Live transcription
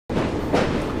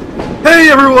Hey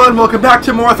everyone, welcome back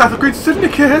to more Assassin's Creed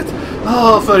Syndicate!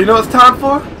 Oh, so you know what it's time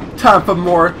for? Time for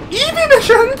more Evie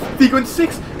missions! Sequence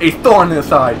 6, a thorn in the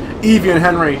side. Evie and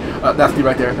Henry, that's me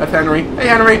right there, that's Henry. Hey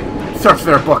Henry! Search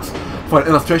their books for an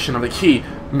illustration of the key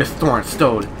Miss Thorne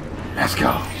stole. Let's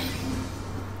go.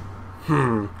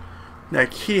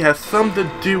 That key has something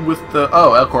to do with the...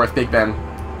 Oh, of course, Big Ben.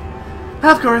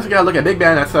 Of course, we gotta look at Big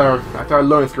Ben, that's our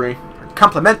loading screen.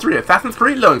 Complimentary Assassin's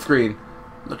Creed loading screen.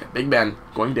 Look at Big Ben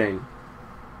going dang.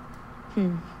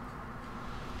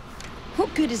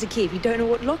 What good is a key if you don't know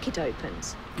what lock it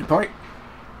opens? Good point.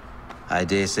 I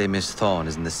dare say Miss Thorne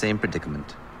is in the same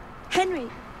predicament. Henry!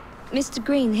 Mr.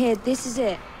 Green, here, this is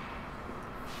it.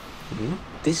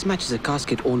 This matches a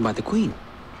casket owned by the Queen,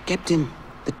 kept in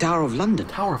the Tower of London.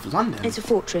 Tower of London? It's a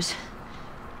fortress.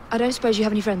 I don't suppose you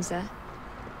have any friends there?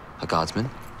 A guardsman?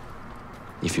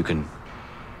 If you can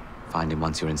find him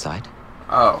once you're inside.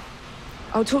 Oh.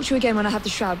 I'll talk to you again when I have the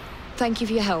shroud. Thank you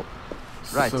for your help.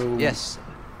 Right, So... yes.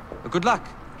 Good luck.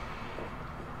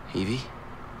 Evie?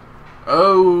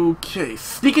 Okay,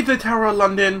 sneak into the Tower of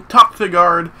London, talk to the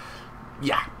guard.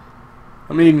 Yeah.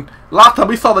 I mean, last time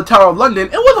we saw the Tower of London,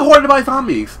 it was hoarded by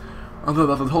zombies. Although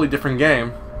that was a totally different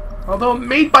game. Although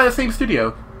made by the same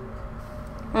studio.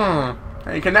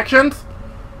 Any connections?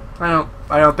 I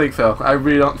don't think so. I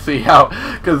really don't see how.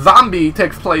 Because Zombie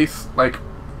takes place, like,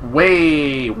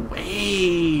 way,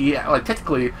 like,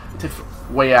 technically, it takes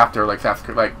way after, like, Assassin's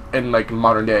Creed, like, in, like,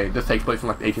 modern day. This takes place in,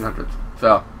 like, the 1800s.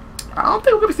 So, I don't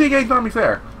think we're going to be seeing any zombies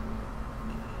there.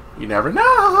 You never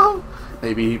know.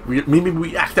 Maybe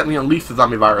we accidentally unleash the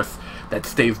zombie virus that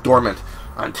stays dormant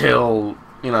until,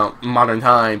 you know, modern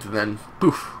times, and then,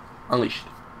 poof, unleashed.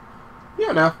 You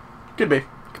don't know. Could be.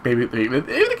 Maybe they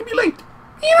could be linked.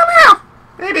 You don't know.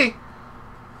 Maybe.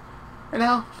 And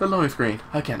now, the loading screen.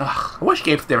 Again, ugh. I wish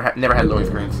games never had loading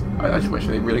screens. I just wish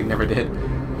they really never did.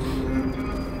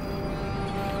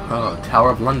 Oh,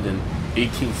 Tower of London,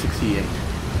 1868.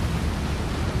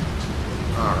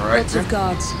 Alright. Lots of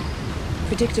guards.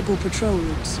 Predictable patrol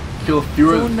routes. Kill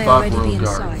fewer Thorne than may 5 already be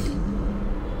royal guards.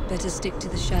 inside. Better stick to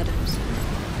the shadows.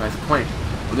 Nice point.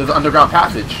 Well, there's an underground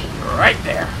passage right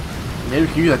there. Maybe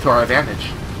we can use that to our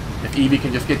advantage. If Evie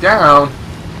can just get down.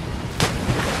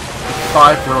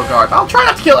 5 royal guards. I'll try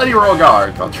not to kill any royal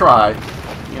guards. I'll try.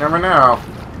 You never know.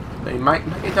 They might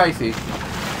get dicey.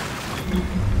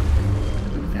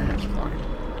 Vantage point.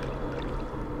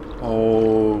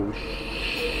 Oh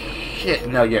shit!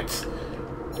 Nuggets.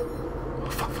 Oh,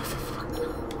 fuck.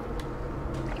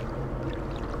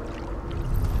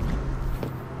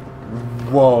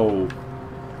 Whoa.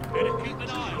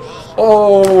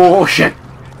 Oh shit!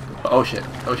 Oh shit!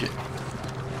 Oh shit!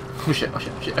 Oh shit! Oh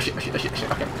shit! Oh shit! Oh shit! Oh shit! Oh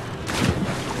shit! Okay.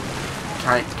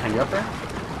 Can I get up there?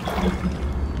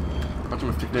 What's a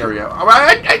restricted area?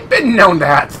 Alright, I've been known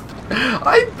that!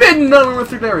 I've been known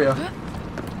restricted area!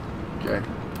 Okay.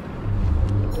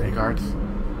 Any guards?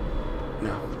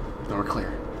 No. No, we're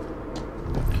clear.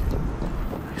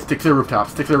 Okay. Stick to the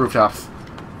rooftops. Stick to the rooftops.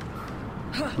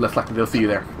 Less likely they'll see you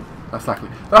there. Less likely.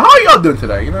 So how are y'all doing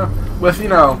today, you know? With, you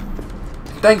know,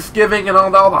 Thanksgiving and all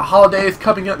the holidays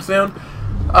coming up soon.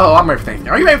 Oh, I'm ready for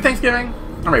Thanksgiving. Are you ready for Thanksgiving?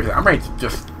 I'm ready for that. I'm ready to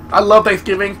just... I love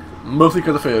Thanksgiving, mostly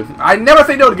because of food. I never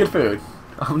say no to good food.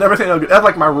 I'll never say no to good... That's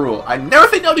like my rule. I never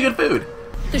say no to good food.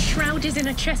 The shroud is in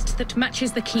a chest that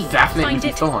matches the key. Assassinate Find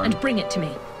it Thorne. and bring it to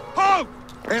me. Halt!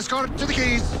 Escort to the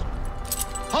keys.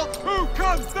 Halt! Who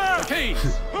comes there? The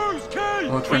keys! Whose keys?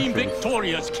 What's Queen that?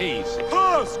 Victoria's keys.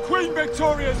 Hers! Queen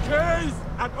Victoria's keys!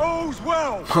 And all's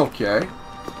well! Okay.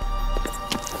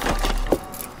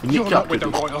 You're not with the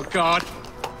Royal Guard.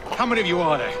 How many of you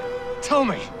are there? Tell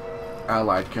me.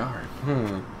 Allied guard.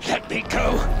 Let me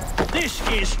go. This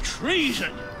is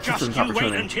treason. Just an you wait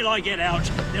opportunity. until I get out.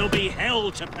 There'll be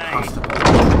hell to pay.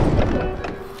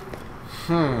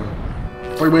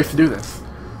 3 ways to do this.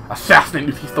 Assassinate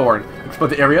Miss Thorne. Explore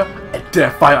the area.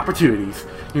 Identify opportunities.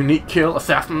 Unique kill,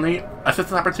 assassinate,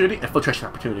 assistant opportunity, infiltration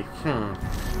opportunity.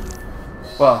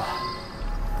 Well,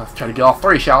 let's try to get all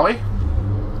 3, shall we?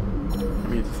 Let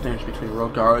me distinguish between royal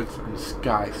guards and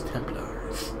disguised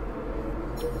Templars.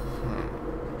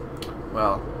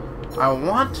 Well, I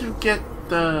want to get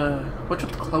the... which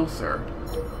one's closer?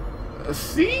 It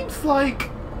seems like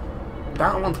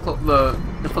that one's the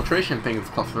infiltration thing is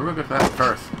closer. We're gonna go for that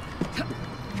first.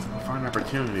 Find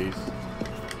opportunities.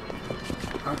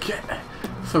 Okay,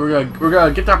 so we're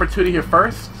gonna get the opportunity here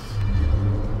first.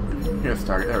 Here's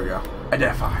target. There we go.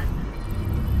 Identify.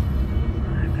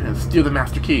 And steal the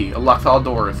master key. It locks all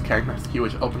doors. Okay, master key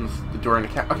which opens the door in the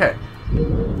cat. Okay.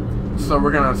 So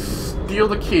we're gonna steal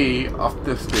the key off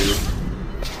this dude,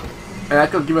 and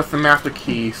that could give us the master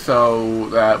key so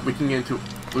that we can get into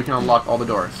we can unlock all the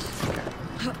doors. Okay.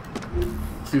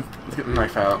 Let's get the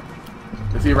knife out.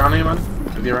 Is he around anyone?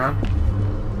 Is he around?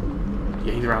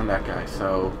 Yeah, he's around that guy,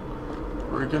 so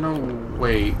we're gonna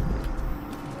wait.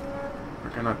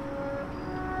 We're gonna...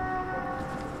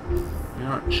 You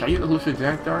know what? Should I use the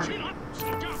hallucinogenic dart?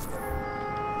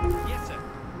 Yes, sir.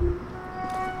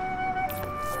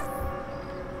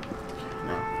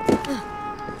 No.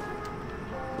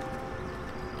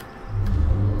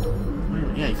 Wait,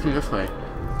 yeah, he's coming this way.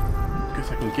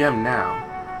 Guess I can get him now.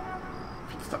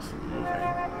 If he stops moving.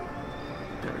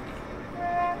 There we go.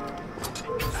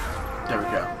 There we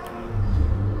go.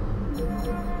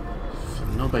 So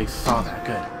nobody saw that.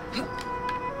 Good.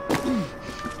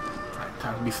 Alright,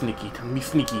 time to be sneaky. Time to be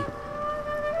sneaky.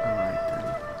 Alright then.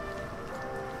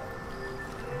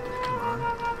 Come on.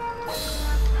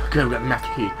 Good, we got the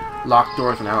master key. Locked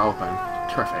doors are now open.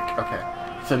 Terrific. Okay.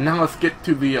 So now let's get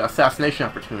to the assassination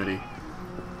opportunity.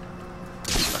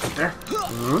 Up there.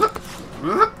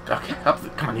 Okay, up.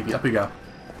 Come on, Evie. Up we go.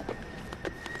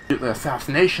 The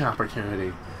assassination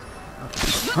opportunity. Okay.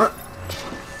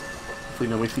 Hopefully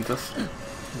nobody sees us.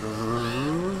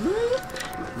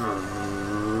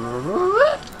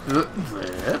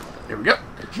 Here we go.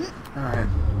 Alright.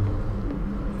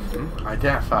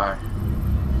 Identify.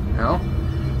 No?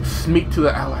 Sneak to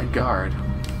the allied guard.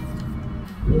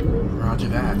 Roger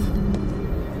that.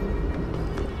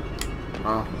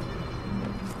 Well,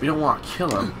 we don't want to kill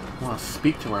him. We want to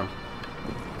speak to him.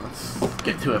 Let's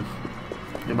get to him.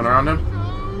 Anyone around him?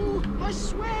 No, I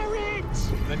swear it.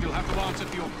 Then you'll have to answer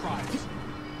for your crimes.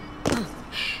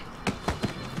 Shh.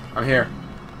 I'm here.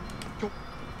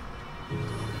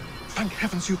 Thank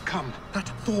heavens you've come. That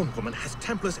Thorne woman has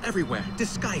Templars everywhere,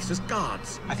 disguised as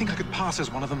guards. I think I could pass as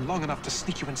one of them long enough to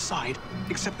sneak you inside,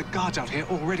 except the guards out here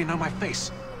already know my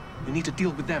face. We need to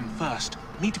deal with them first.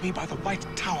 Meet me by the White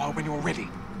Tower when you're ready.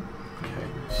 Okay.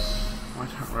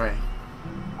 Right.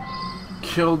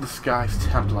 Kill disguised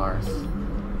Templars.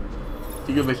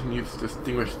 Eagerly can use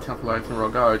distinguished Templars and Royal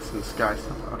Guards to disguise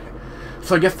Templars. Okay.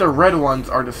 So I guess the red ones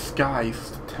are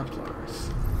disguised Templars.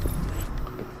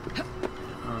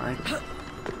 Alright.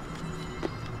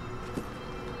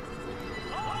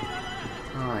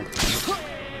 Alright.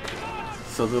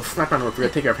 So the sniper, we're gonna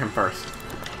take care of him first.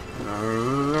 Come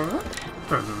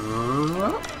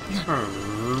on.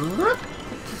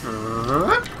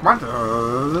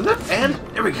 And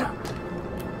there we go.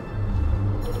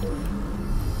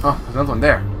 Oh, there's another one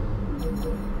there.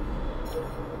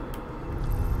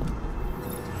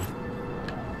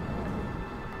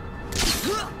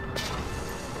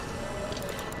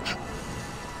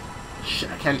 Shit,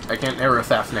 I can't ever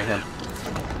assassinate him.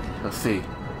 Let's see.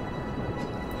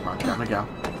 Come on, down we go.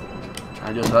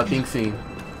 I just love being seen.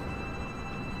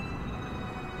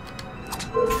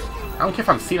 I don't care if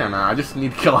I'm seen or not, I just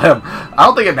need to kill him. I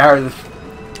don't think it matters if...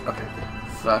 Okay,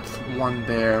 so that's one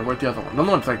there. Where's the other one? The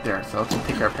other one's right there, so let's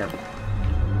take care of him.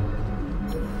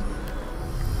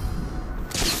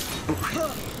 Ooh.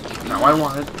 Not what I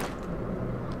wanted.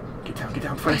 Get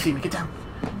down before they see me, get down.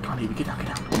 Come on, Evie, get down.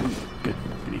 Good,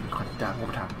 Evie, come on, down, one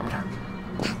more time.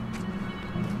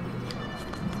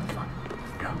 Come on,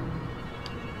 go.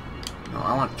 No,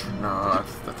 I want... No,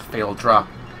 that's a failed drop.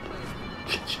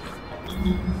 Shit.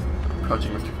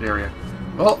 Approaching restricted area.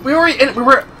 Well, we were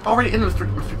already in the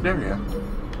restricted area.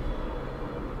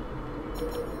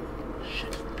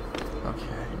 Shit.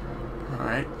 Okay.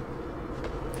 Alright.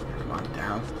 Come on,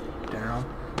 down.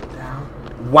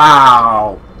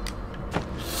 Wow!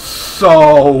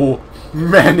 So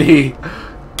many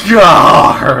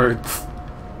guards!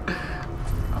 Oh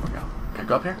my god. Can I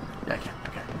go up here? Yeah, I can.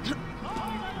 Okay.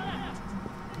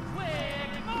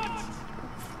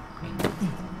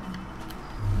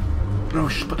 No,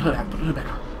 shh, put the hood back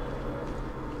on.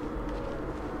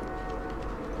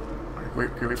 Alright,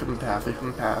 wait for them to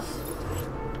pass,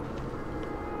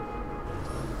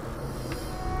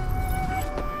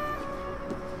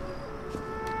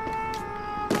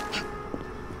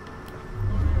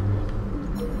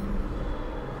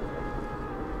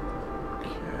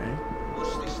 Okay.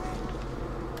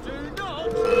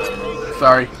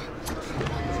 Sorry.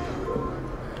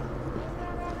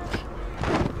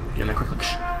 Get in there quickly.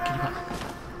 Shh. Get back.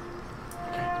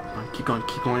 Okay, keep going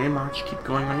on your march. Keep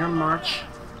going on your march.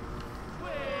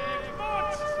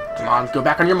 Come on, go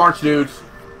back on your march, dudes.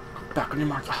 Go back on your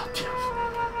march. Oh,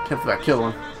 damn. Can't that kill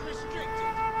him.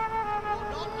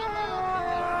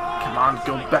 Come on,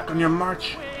 go back on your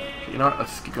march. You know what?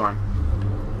 Let's keep going.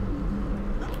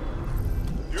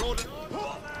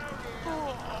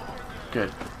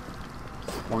 Good.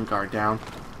 One guard down.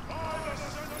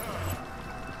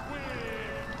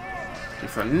 Okay,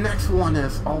 so the next one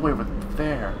is all the way over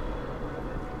there.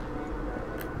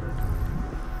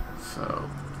 So,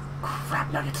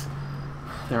 crap nuggets.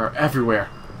 They're everywhere.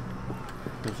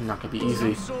 This is not gonna be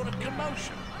easy. Sort of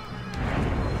commotion.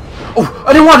 Oh,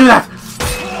 I didn't want to do that.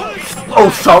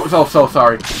 Oh, so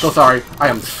sorry. So sorry. I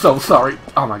am so sorry.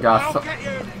 Oh my gosh. I'll get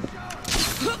you.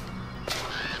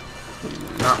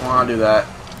 Do not want to do that.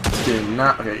 Do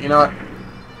not. Okay, you know what?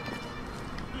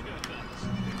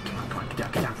 Come on,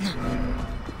 get down.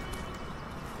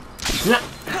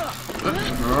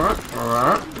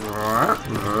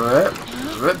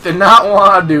 Did not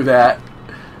want to do that.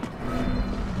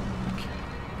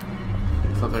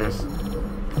 So there's...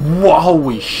 Whoa,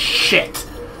 holy shit!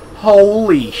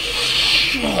 Holy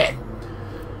shit!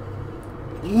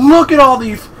 Look at all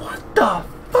these... What the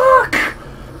fuck?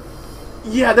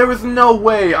 Yeah, there was no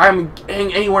way I'm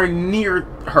getting anywhere near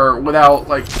her without,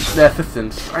 like, the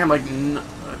assistance. I am, like,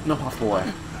 no possible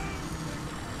way.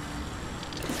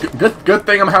 Good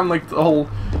thing I'm having, like, the whole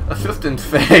assistance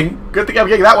thing. Good thing I'm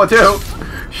getting that one, too.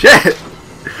 Shit!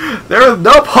 There is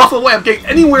no possible way I'm getting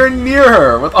anywhere near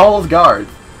her with all those guards.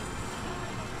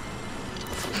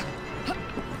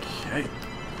 Okay.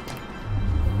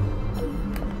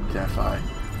 Identify.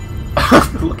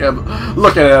 Look at him.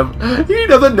 Look at him. He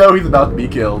doesn't know he's about to be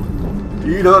killed.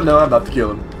 He doesn't know I'm about to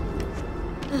kill him.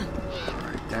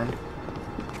 Alright, then.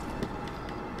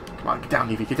 Come on, get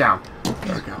down, Evie. Get down.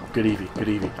 There we go. Good Evie. Good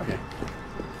Evie. Okay.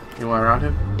 Anyone around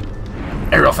him?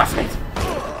 Aerial assassinate!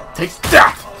 Take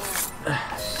that!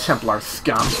 Templar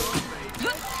scum.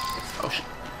 Oh shit.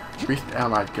 Increased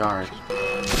allied guard.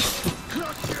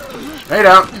 Lay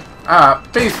down!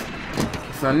 Peace!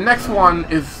 So the next one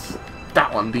is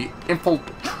that one, the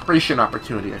infiltration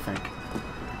opportunity, I think.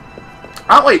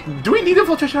 Oh wait, do we need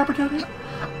infiltration opportunity?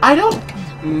 I don't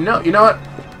know. You know what?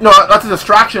 No, that's a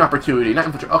distraction opportunity, not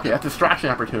infiltration. Okay, that's a distraction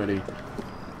opportunity.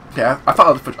 Okay, I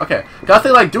thought it was... Okay. Can I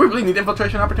say, like, do we really need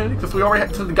infiltration opportunity? Because we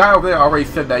already... So the guy over there already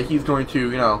said that he's going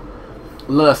to, you know,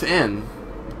 let us in.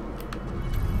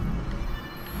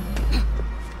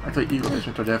 Actually, evil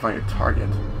mission to identify your target.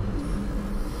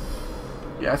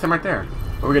 Yeah, that's him right there.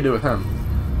 What are we going to do with him?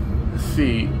 Let's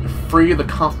see. Free the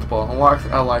constable. Unlocks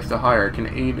allies to hire. Can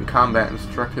aid in combat and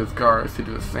instruct his guards to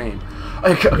do the same.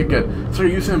 Okay, good. So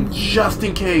you use him just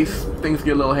in case things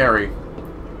get a little hairy.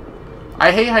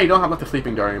 I hate how you don't have like the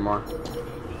sleeping guard anymore.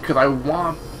 Because I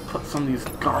want to put some of these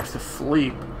guards to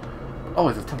sleep. Oh,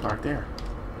 there's a Templar right there.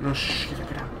 No, shh, get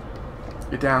down.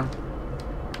 Get down.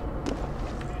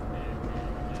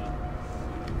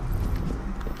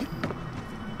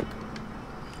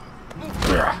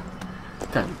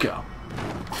 There we go.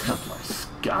 Templar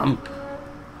scum.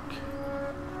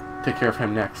 Take care of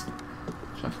him next.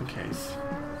 Just in case.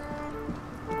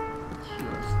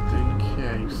 Just in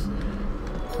case.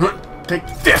 Take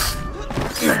this!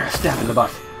 Stab him in the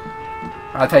butt.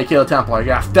 I'll tell you, kill a Templar.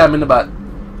 Yeah, stab him in the butt.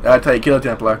 I'll tell you, kill a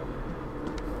Templar.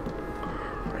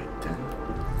 Right then.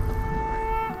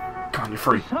 Come on, you're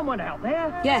free. Is someone out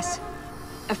there? Yes.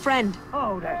 A friend.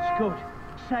 Oh, that's good.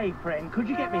 Say, friend, could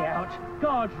you get me out?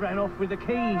 Guards ran off with the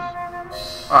keys.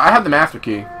 I have the master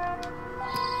key.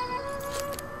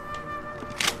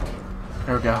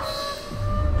 There we go.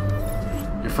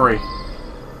 You're free.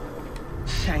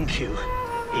 Thank you.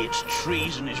 It's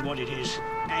treason is what it is,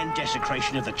 and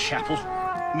desecration of the chapel.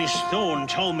 Miss Thorne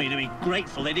told me to be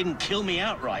grateful they didn't kill me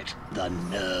outright. The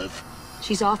nerve.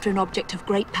 She's after an object of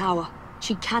great power.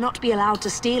 She cannot be allowed to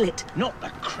steal it. Not the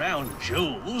crown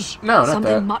jewels. No, not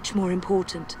Something that. much more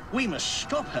important. We must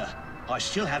stop her. I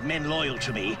still have men loyal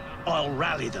to me. I'll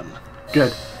rally them.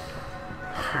 Good.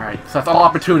 Alright, so that's all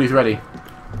opportunities ready.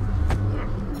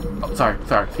 Oh, sorry,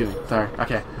 excuse me, sorry.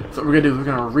 Okay, so what we're gonna do is we're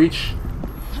gonna reach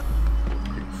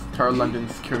Tower London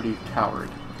Security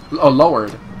Towered. Oh,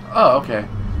 lowered. Oh, okay.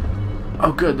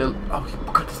 Oh, good.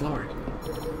 Oh, good, it's lowered.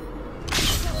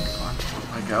 Come on,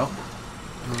 there we go.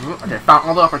 Okay, found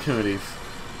all the opportunities.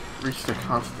 Reach the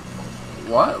constable.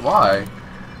 What? Why?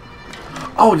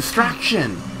 Oh,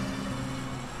 distraction!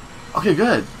 Okay,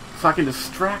 good. So I can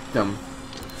distract them.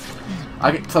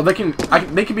 So they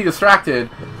can be distracted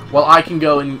while I can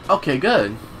go and... Okay,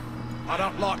 good. I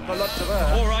don't like the looks of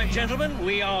her. All right, gentlemen,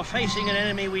 we are facing an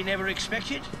enemy we never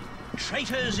expected.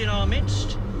 Traitors in our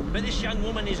midst, but this young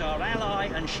woman is our ally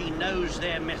and she knows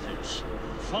their methods.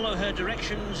 Follow her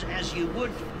directions as you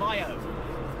would my own.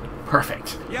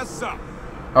 Perfect. Yes, sir.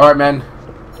 Alright, men.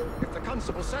 If the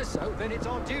constable says so, then it's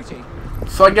our duty.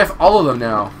 So I guess all of them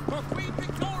now. For Queen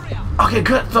Victoria. Okay,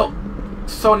 good.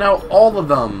 So now all of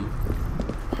them.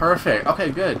 Perfect.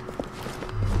 Okay, good.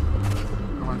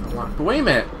 But wait a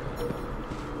minute.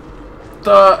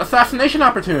 The assassination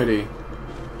opportunity.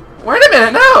 Wait a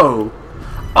minute, no!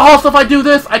 Oh, so if I do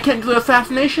this, I can't do the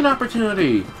assassination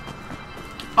opportunity.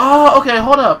 Oh, okay,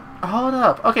 hold up. Hold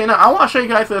up. Okay, now I want to show you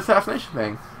guys the assassination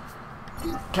thing.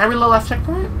 Can I read the last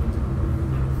checkpoint?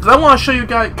 Cause I want to show you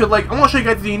guys, I want to show you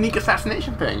guys the unique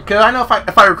assassination thing. Cause I know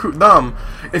if I recruit them,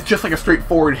 it's just like a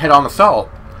straightforward head-on assault.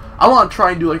 I want to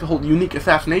try and do like the whole unique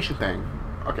assassination thing.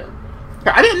 Okay.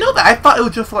 I didn't know that. I thought it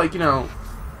was just like, you know,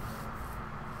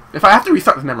 if I have to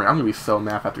restart this memory, I'm gonna be so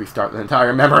mad if I have to restart the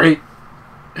entire memory.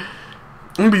 I'm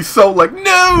gonna be so like,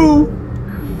 no.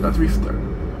 Let's restart.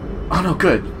 Oh no,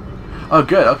 good. Oh,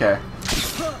 good. Okay.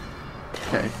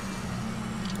 Okay.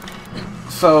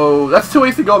 So that's 2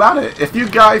 ways to go about it. If you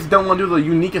guys don't want to do the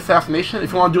unique assassination,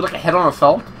 if you want to do like a head-on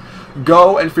assault,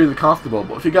 go and free the constable.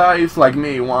 But if you guys, like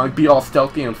me, want to be all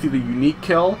stealthy and see the unique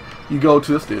kill, you go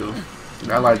to this dude.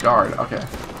 Allied guard. Okay.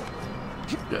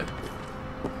 Good.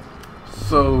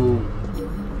 So,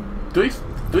 do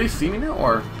they see me now,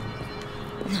 or?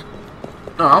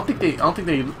 No, I don't think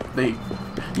they.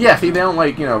 Yeah, see, they don't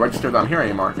like, you know, register that I'm here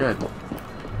anymore. Good.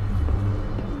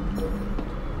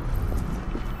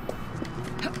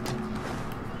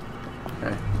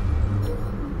 Okay.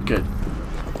 Good.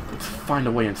 Let's find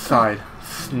a way inside.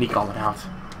 Sneak all it out.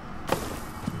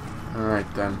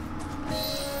 Alright then.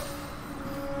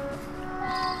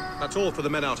 That's all for the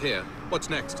men out here. What's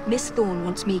next? Miss Thorne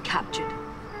wants me captured.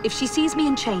 If she sees me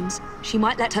in chains, she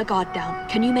might let her guard down.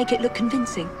 Can you make it look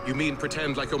convincing? You mean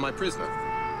pretend like you're my prisoner?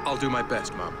 I'll do my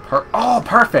best, Mom. Oh,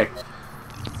 perfect!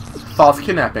 False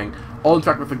kidnapping. All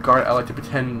interact with the guard ally to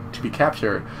pretend to be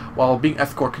captured. While being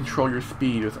escort, control your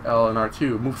speed with L and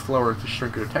R2. Move slower to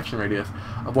shrink your detection radius.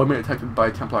 Avoid being detected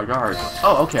by Templar guards.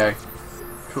 Oh, okay.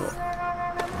 Cool.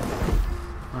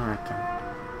 Alright then.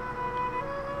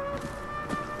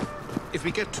 If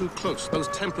we get too close, those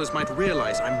Templars might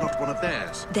realize I'm not one of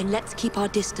theirs. Then let's keep our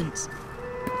distance.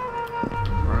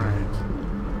 Right.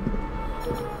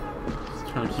 Just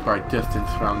trying to keep our distance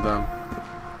from them.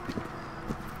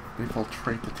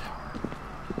 Infiltrate the tower.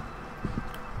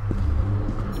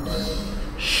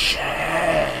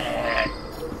 Shit!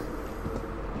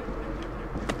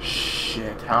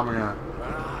 Shit, how am I gonna...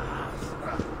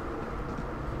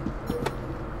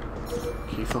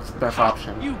 Okay, so it's the best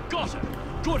option. You got her!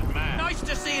 Good man! Nice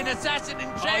to see an assassin in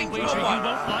I chains. wager you won't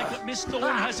like what Miss Thorne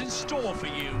has in store for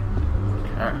you.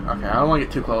 Okay, I don't want to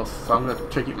get too close, so I'm gonna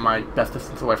try to keep my best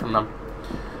distance away from them.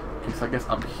 Okay, so I guess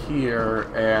up here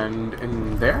and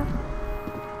in there?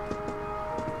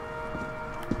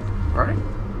 Right?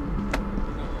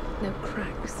 No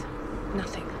cracks.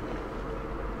 Nothing.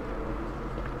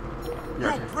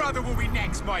 Yeah, Your brother will be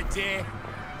next, my dear.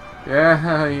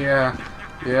 yeah,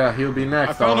 he'll be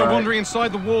next. I found her alright. wandering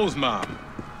inside the walls, ma'am.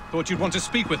 Thought you'd want to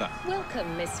speak with her.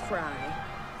 Welcome, Miss Frye.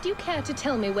 Do you care to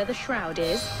tell me where the shroud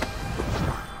is?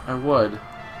 I would.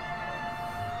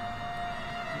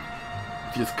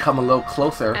 If you just come a little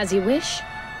closer. As you wish.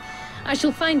 I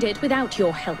shall find it without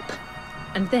your help.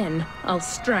 And then I'll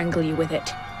strangle you with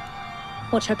it.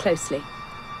 Watch her closely.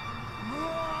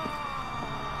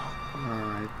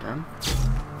 Alright then.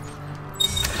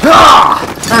 Ah!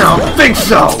 I don't think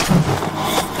so!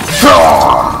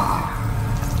 Ah!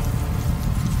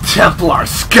 Templar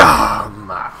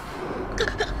scum! I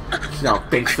don't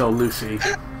think so, Lucy.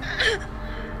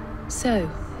 So,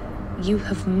 you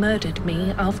have murdered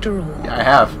me after all. Yeah, I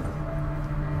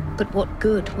have. But what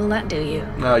good will that do you?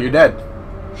 No, you're dead.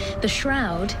 The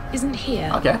shroud isn't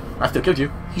here. Okay, I still killed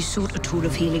you. You sought a tool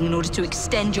of healing in order to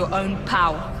extend your own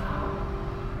power.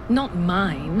 Not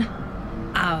mine.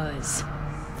 Ours.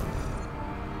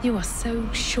 You are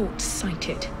so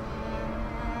short-sighted.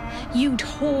 You'd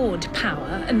hoard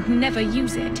power and never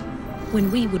use it, when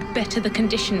we would better the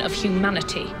condition of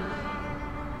humanity.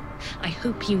 I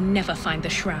hope you never find the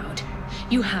shroud.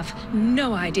 You have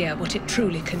no idea what it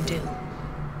truly can do.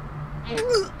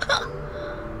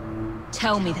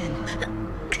 Tell me then.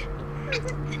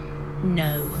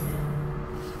 No.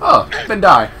 Oh, then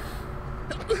die.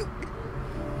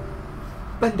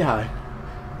 Then die.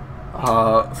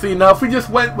 See, now if we just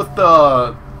went with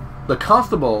the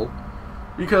constable,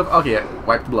 we could have, okay,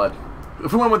 wiped the blood.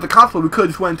 If we went with the constable, we could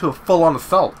have just went into a full-on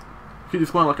assault. We could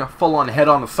just went like a full-on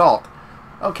head-on assault.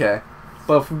 Okay.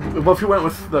 But if we went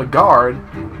with the guard,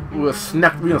 we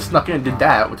snuck in and did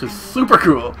that, which is super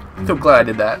cool. So glad I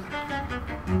did that.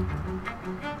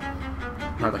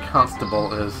 Now the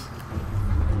constable is...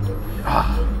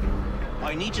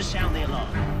 I need to sound the alarm.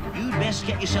 You'd best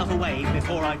get yourself away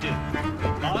before I do.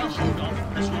 I'll hold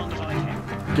off as long as I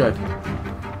can. Good.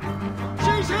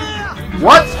 She's here!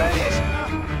 What?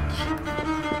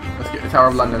 Let's get the Tower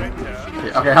of London.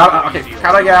 Okay, how do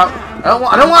I get out? I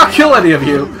don't want to kill any of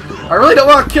you. I really don't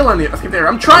want to kill any of you. Let's get there.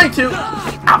 I'm trying to.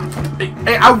 Ow.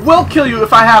 Hey, I will kill you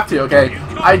if I have to, okay?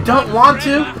 I don't want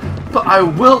to, but I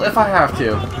will if I have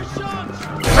to.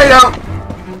 Lay down.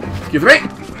 Excuse me.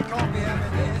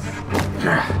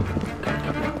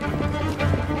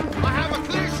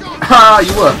 Ha!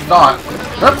 You would have thought.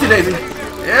 Upsy daisy.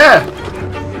 Yeah.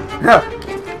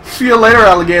 See you later,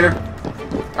 alligator.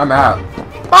 I'm out.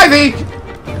 Bye, V.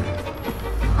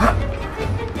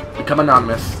 Become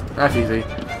anonymous. That's easy.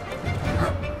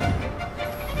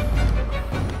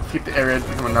 Keep the area.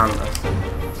 Become anonymous.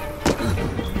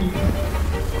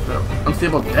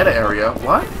 Unstable data area.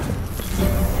 What?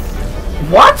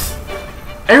 What?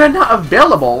 Area not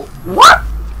available. What?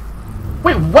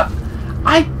 Wait, what?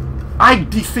 I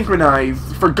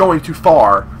desynchronized for going too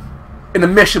far in a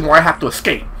mission where I have to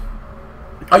escape.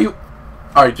 Are you?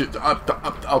 Are you just?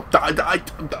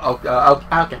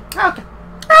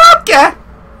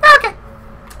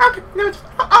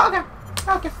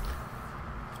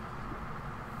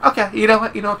 Okay. You know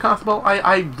what? Constable.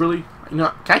 I really. Can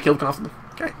I kill the constable?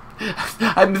 Okay.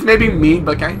 This may be mean,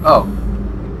 but can I? Oh.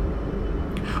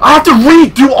 I have to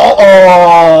redo all.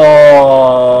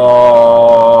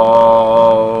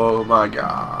 Oh my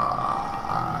gosh.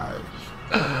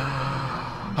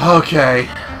 Okay.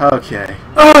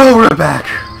 Oh, we're back.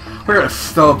 We're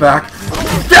still back.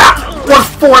 That was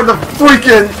for the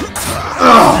freaking.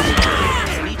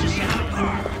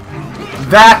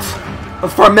 That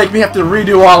was for make me have to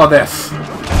redo all of this.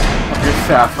 You're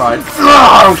satisfied.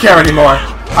 I don't care anymore.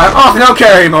 I also don't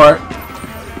care anymore.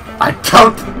 I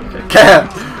don't care.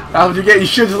 How would you get? You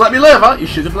should just let me live, huh? You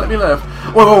should just let me live.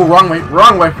 Whoa, wrong way,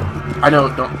 wrong way. I know,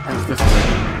 don't. That's this way.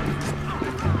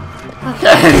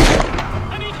 Okay.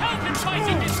 I need help in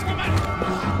fighting this woman.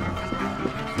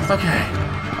 Okay.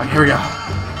 Alright, here we go.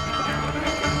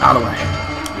 Out of the way.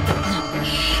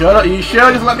 You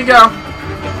should just let me go.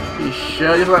 You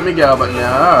should just let me go, but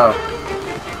no.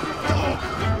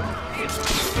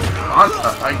 Come on,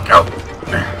 I go.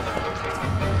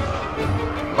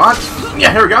 Launch.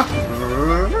 Yeah, here we go.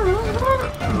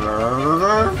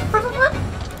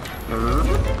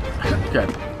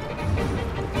 Good.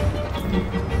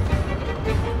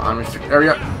 On restrict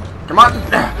area. Come on.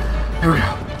 Here we go.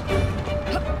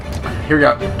 Here we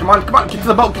go. Come on. Get to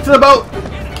the boat. Get to the boat.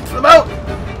 Get to the boat.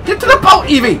 Get to the boat,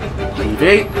 Evie.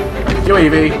 Evie. Thank you,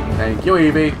 Evie. Thank you,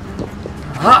 Evie.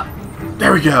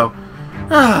 There we go.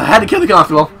 I had to kill the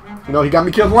constable. You know, he got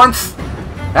me killed once.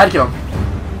 I had to kill him.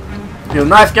 He was a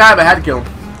nice guy, but I had to kill him.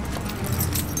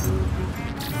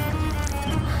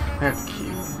 That's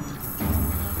cute.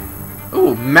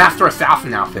 Ooh, Master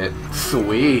Assassin outfit.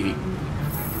 Sweet.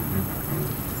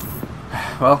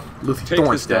 Well, Lucy Take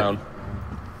Thorne's this dead. down.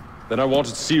 Then I want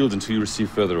it sealed until you receive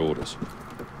further orders.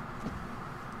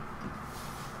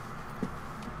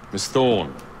 Miss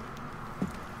Thorne.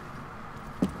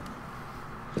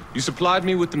 You supplied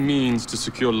me with the means to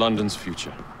secure London's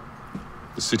future.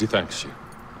 The city thanks you.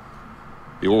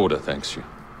 The Order thanks you.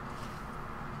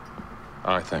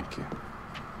 I thank you.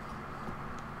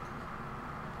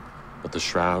 But the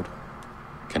shroud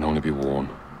can only be worn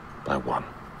by one.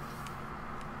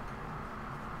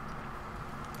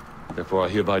 Therefore, I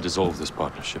hereby dissolve this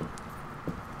partnership.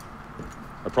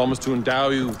 I promise to endow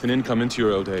you with an income into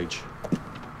your old age.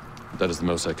 That is the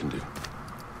most I can do.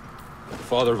 Let the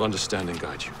Father of Understanding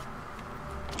guide you.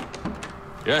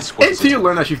 Yes, what is it? Until you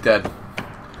learn that she's dead.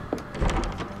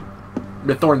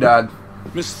 Miss Thorne died.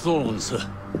 Miss Thorne, sir.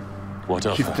 What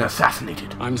of She's her? been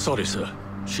assassinated. I'm sorry, sir.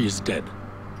 She is dead.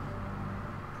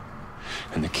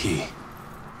 And the key?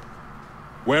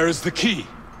 Where is the key?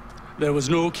 There was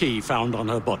no key found on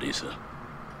her body, sir.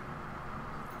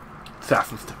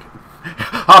 Assassins took it.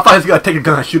 I thought he was gonna take a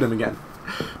gun and shoot him again.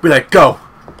 Be like, go!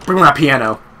 Bring me my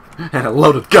piano and a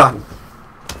loaded gun.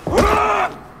 Yeah,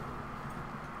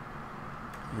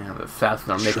 the assassins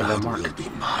are making their mark. Will be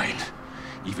mine,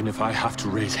 even if I have to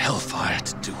raise hellfire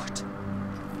to do it.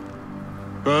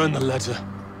 Burn the letter.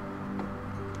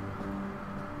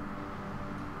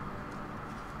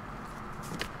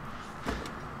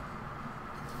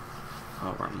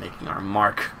 Oh, we're making our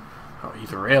mark. Oh,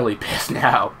 he's really pissed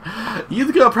now. He's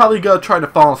gonna probably go try to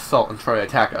fall assault and try to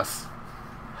attack us.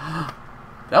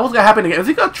 That was gonna happen again. Is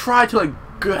he gonna try to like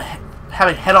have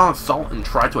a head-on assault and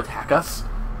try to attack us?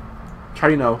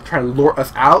 Try to lure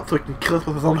us out so he can kill us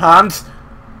with his own hands?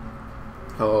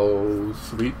 Oh,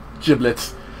 sweet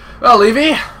giblets. Well,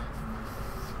 Evie,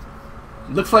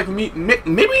 looks like maybe we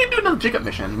can do another Jacob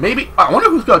mission. Maybe I wonder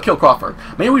who's gonna kill Crawford.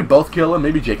 Maybe we both kill him.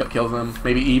 Maybe Jacob kills him.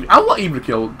 Maybe Evie. I want Evie to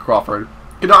kill Crawford.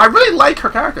 You know, I really like her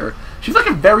character. She's like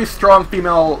a very strong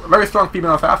female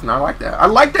assassin. I like that. I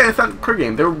like that in Assassin's Creed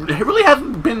game. There really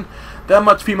hasn't been that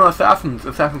much female assassins in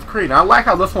Assassin's Creed. And I like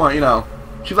how this one, you know,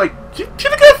 she's a good.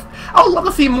 I would love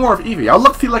to see more of Evie. I would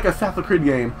love to see like an Assassin's Creed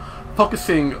game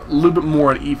focusing a little bit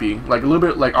more on Evie, like a little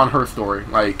bit like on her story,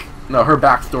 like her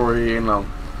backstory,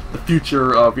 the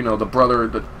future of the brother,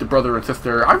 the brother and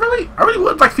sister. I really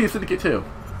would like to see a Syndicate 2.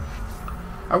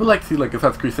 I would like to see like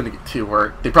Assassin's Creed Syndicate 2,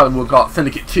 where they probably won't call it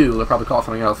Syndicate 2. They'll probably call it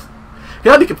something else.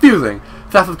 Yeah, that'd be confusing.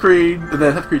 Assassin's Creed, and then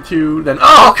Assassin's Creed 2, then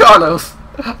Carlos,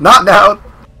 not now.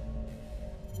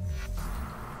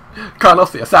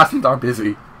 Carlos, the assassins are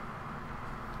busy.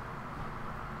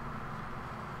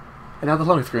 And now the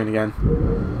loading screen again.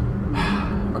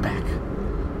 We're back.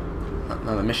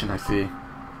 Another mission I see.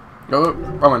 Oh,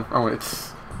 Rowan,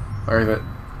 it's... Where is it?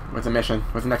 Where's the mission?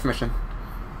 Where's the next mission?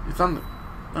 It's on the...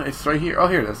 Oh, it's right here. Oh,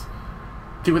 here it is.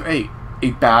 2 with 8.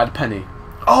 A bad penny.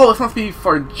 Oh, this must be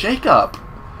for Jacob.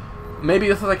 Maybe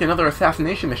this is like another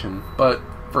assassination mission, but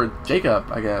for Jacob,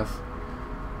 I guess.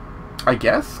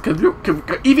 Because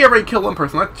Evie already killed one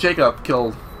person. Let Jacob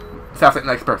kill... Assassinate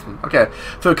the next person. Okay,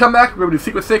 so come back, we're going to do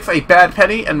Secret 6, a bad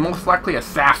penny, and most likely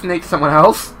assassinate someone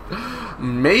else.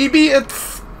 Maybe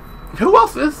it's... Who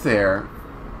else is there?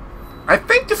 I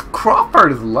think just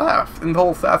Crawford is left in the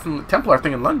whole Assassin Templar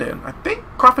thing in London. I think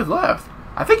Crawford's left.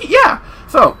 I think, yeah.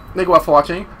 So, thank you all for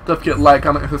watching. Don't forget to like,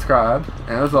 comment, and subscribe.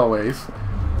 And as always,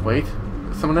 wait,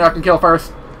 there's someone that I can kill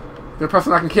first. The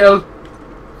person I can kill?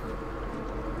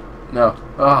 No.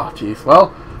 Oh, jeez.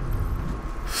 Well,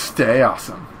 stay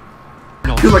awesome.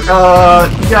 He's like, you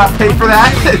got paid for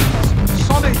that?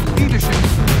 Solid leadership.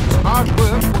 Hard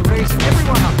work will raise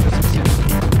everyone up to success.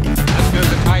 As goes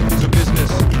the Titans of business,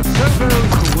 so goes